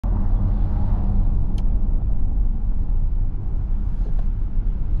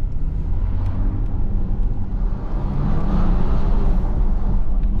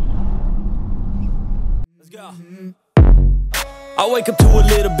I wake up to a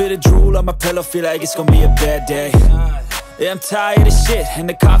little bit of drool on my pillow, feel like it's gonna be a bad day. Yeah, I'm tired of shit, and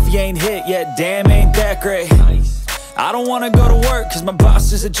the coffee ain't hit yet, damn, ain't that great. I don't wanna go to work, cause my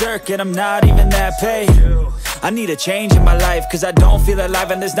boss is a jerk, and I'm not even that paid. I need a change in my life, cause I don't feel alive,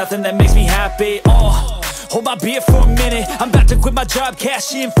 and there's nothing that makes me happy. Hold my beer for a minute, I'm about to quit my job,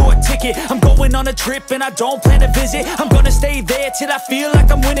 cash in for a ticket. I'm going on a trip and I don't plan to visit. I'm gonna stay there till I feel like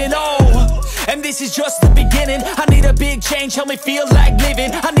I'm winning, and this is just the beginning. I need a big change, help me feel like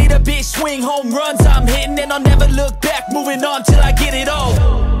living. I need a big swing, home runs I'm hitting, and I'll never look back, moving on till I get it all.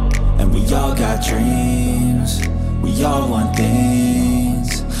 And we all got dreams, we all want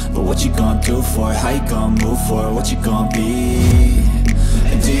things, but what you gonna do for it? How you gonna move for it? What you gonna be?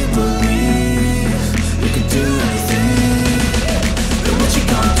 And do you believe you can do anything? But what you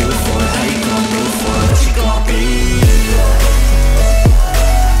gonna do for it? How you gonna move for it? What you gonna be?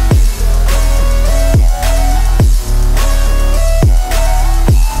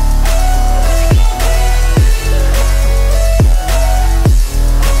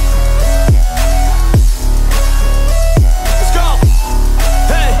 Let's go!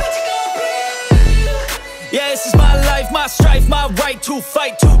 Hey! Yeah, this is my life, my strife, my right to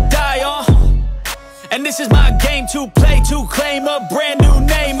fight, to die, and this is my game to play, to claim a brand new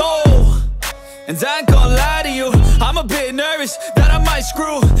name, and I ain't gonna lie to you, I'm a bit nervous that I might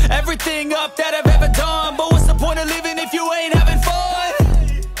screw everything up that I've ever done. But what's the point of living if you ain't having fun?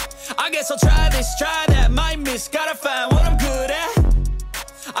 I guess I'll try this, try that, might miss, gotta find what I'm good at.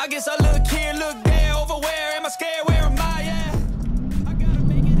 I guess I look here, look there, over where am I scared, where am I at? I gotta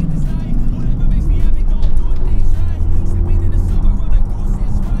make it in this life, whatever makes me happy, gon' do things right. Sipping in the summer on a goose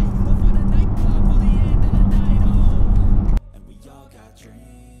and Sprite, go find a nightclub for the end of the night, And we all got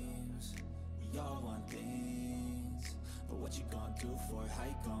dreams, we all want things, but what you gonna do for it? How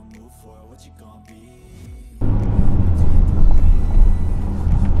you gonna move for it? What you gonna be?